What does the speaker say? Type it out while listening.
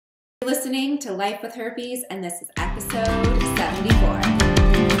You're listening to Life with Herpes, and this is episode 74.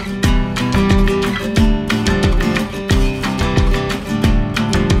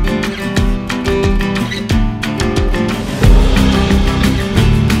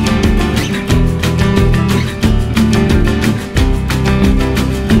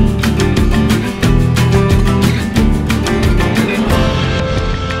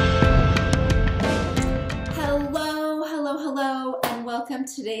 Welcome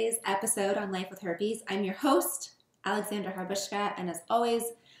to today's episode on Life with Herpes. I'm your host, Alexandra Harbushka, and as always,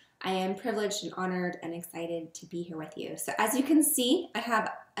 I am privileged and honored and excited to be here with you. So as you can see, I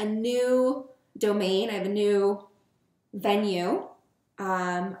have a new domain, I have a new venue.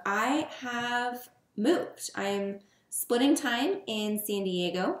 I have moved. I'm splitting time in San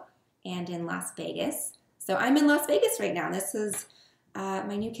Diego and in Las Vegas. So I'm in Las Vegas right now. This is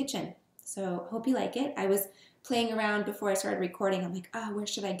my new kitchen. So hope you like it. I was playing around before I started recording. I'm like, oh, where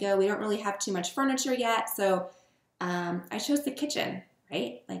should I go? We don't really have too much furniture yet. So I chose the kitchen,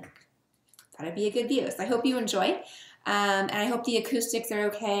 right? Like, thought it'd be a good view. So I hope you enjoy. And I hope the acoustics are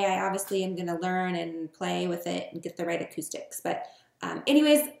okay. I obviously am going to learn and play with it and get the right acoustics. But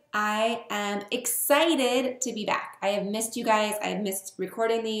anyways, I am excited to be back. I have missed you guys. I have missed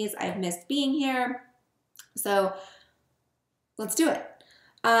recording these. I've missed being here. So let's do it.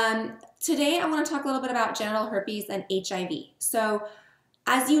 Today I want to talk a little bit about genital herpes and HIV. So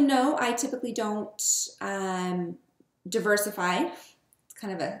as you know, I typically don't diversify. It's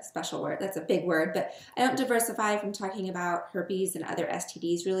kind of a special word. That's a big word, but I don't diversify from talking about herpes and other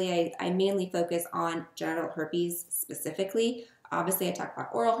STDs. Really, I mainly focus on genital herpes specifically. Obviously, I talk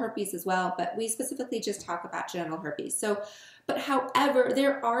about oral herpes as well, but we specifically just talk about genital herpes. So, but however,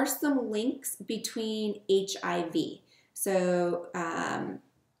 there are some links between HIV. So,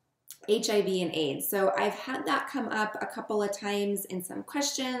 HIV and AIDS. So I've had that come up a couple of times in some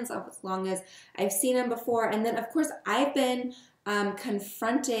questions as long as I've seen them before. And then, of course, I've been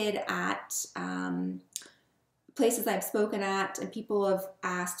confronted at places I've spoken at, and people have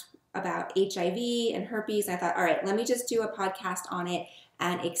asked about HIV and herpes. I thought, all right, let me just do a podcast on it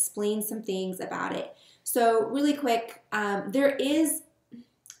and explain some things about it. So really quick, there is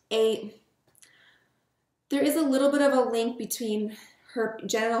a little bit of a link between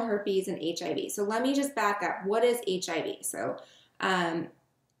genital herpes and HIV. So let me just back up. What is HIV? So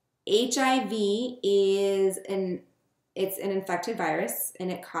HIV is it's an infected virus,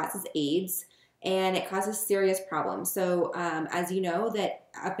 and it causes AIDS, and it causes serious problems. So as you know, that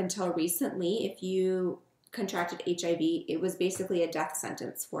up until recently, if you contracted HIV, it was basically a death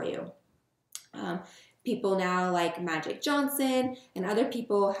sentence for you. People now like Magic Johnson and other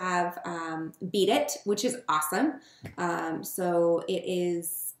people have beat it, which is awesome. So it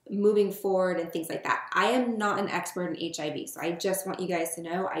is moving forward and things like that. I am not an expert in HIV, so I just want you guys to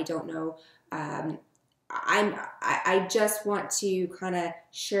know I don't know. I just want to kind of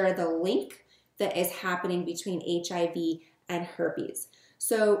share the link that is happening between HIV and herpes.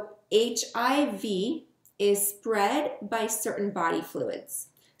 So HIV is spread by certain body fluids.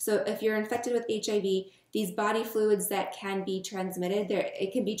 So if you're infected with HIV, these body fluids that can be transmitted,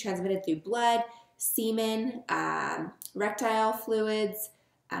 it can be transmitted through blood, semen, rectal fluids,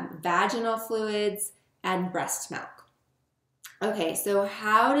 vaginal fluids, and breast milk. Okay, so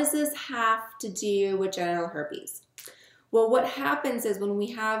how does this have to do with genital herpes? Well, what happens is when we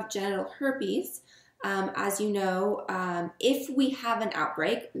have genital herpes, as you know, if we have an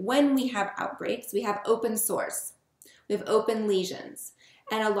outbreak, when we have outbreaks, we have open sores, we have open lesions.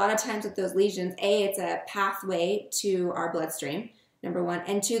 And a lot of times with those lesions, A, it's a pathway to our bloodstream, number one,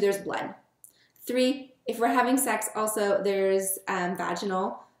 and two, there's blood. Three, if we're having sex, also there's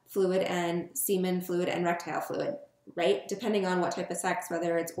vaginal fluid and semen fluid and rectal fluid, right? Depending on what type of sex,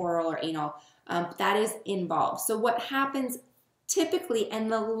 whether it's oral or anal, that is involved. So what happens typically,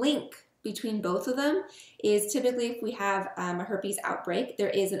 and the link between both of them is typically if we have a herpes outbreak, there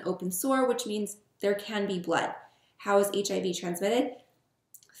is an open sore, which means there can be blood. How is HIV transmitted?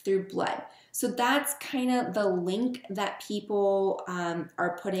 Through blood. So that's kind of the link that people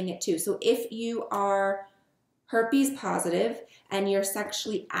are putting it to. So if you are herpes positive and you're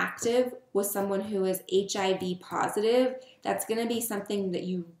sexually active with someone who is HIV positive, that's going to be something that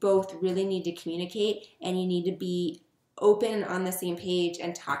you both really need to communicate, and you need to be open on the same page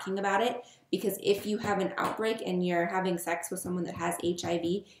and talking about it, because if you have an outbreak and you're having sex with someone that has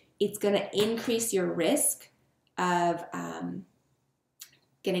HIV, it's going to increase your risk of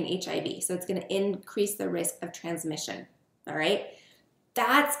getting HIV. So it's going to increase the risk of transmission. All right.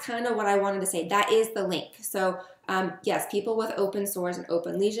 That's kind of what I wanted to say. That is the link. So yes, people with open sores and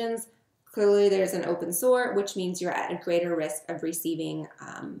open lesions, clearly there's an open sore, which means you're at a greater risk of receiving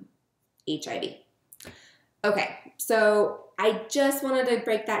HIV. Okay, so I just wanted to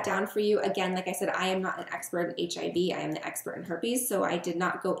break that down for you. Again, like I said, I am not an expert in HIV. I am the expert in herpes, so I did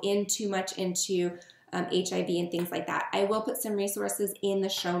not go in too much into HIV and things like that. I will put some resources in the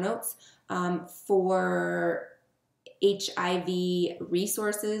show notes for HIV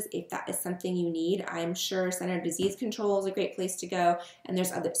resources if that is something you need. I'm sure Center of Disease Control is a great place to go, and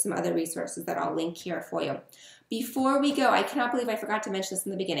there's some other resources that I'll link here for you. Before we go, I cannot believe I forgot to mention this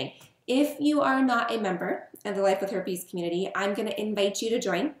in the beginning. If you are not a member of the Life with Herpes community, I'm going to invite you to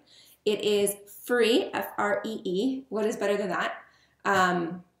join. It is free, F-R-E-E. What is better than that?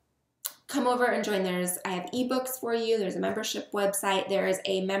 Come over and join. I have ebooks for you. There's a membership website. There is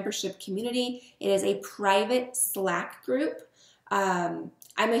a membership community. It is a private Slack group. I'm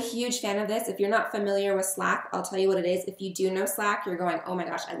a huge fan of this. If you're not familiar with Slack, I'll tell you what it is. If you do know Slack, you're going, oh my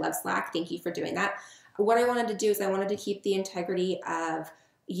gosh, I love Slack. Thank you for doing that. What I wanted to do is I wanted to keep the integrity of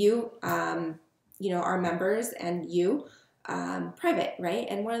you, our members and you, private, right?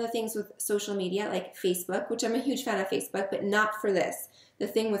 And one of the things with social media like Facebook, which I'm a huge fan of Facebook, but not for this. The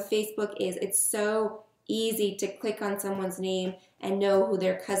thing with Facebook is it's so easy to click on someone's name and know who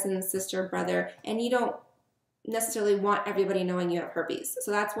their cousin, sister, brother, and you don't necessarily want everybody knowing you have herpes. So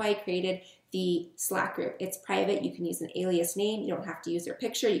that's why I created the Slack group. It's private. You can use an alias name. You don't have to use their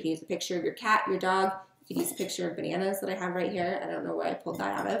picture. You can use a picture of your cat, your dog. You can use a picture of bananas that I have right here. I don't know where I pulled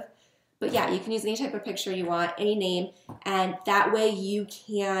that out of. But yeah, you can use any type of picture you want, any name, and that way you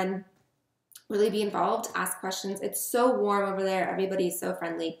can really be involved, ask questions. It's so warm over there. Everybody's so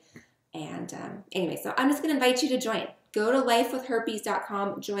friendly. And anyway, so I'm just going to invite you to join. Go to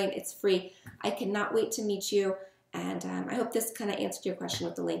lifewithherpes.com, join. It's free. I cannot wait to meet you. And I hope this kind of answered your question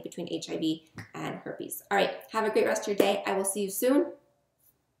with the link between HIV and herpes. All right, have a great rest of your day. I will see you soon.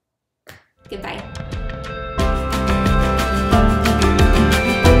 Goodbye.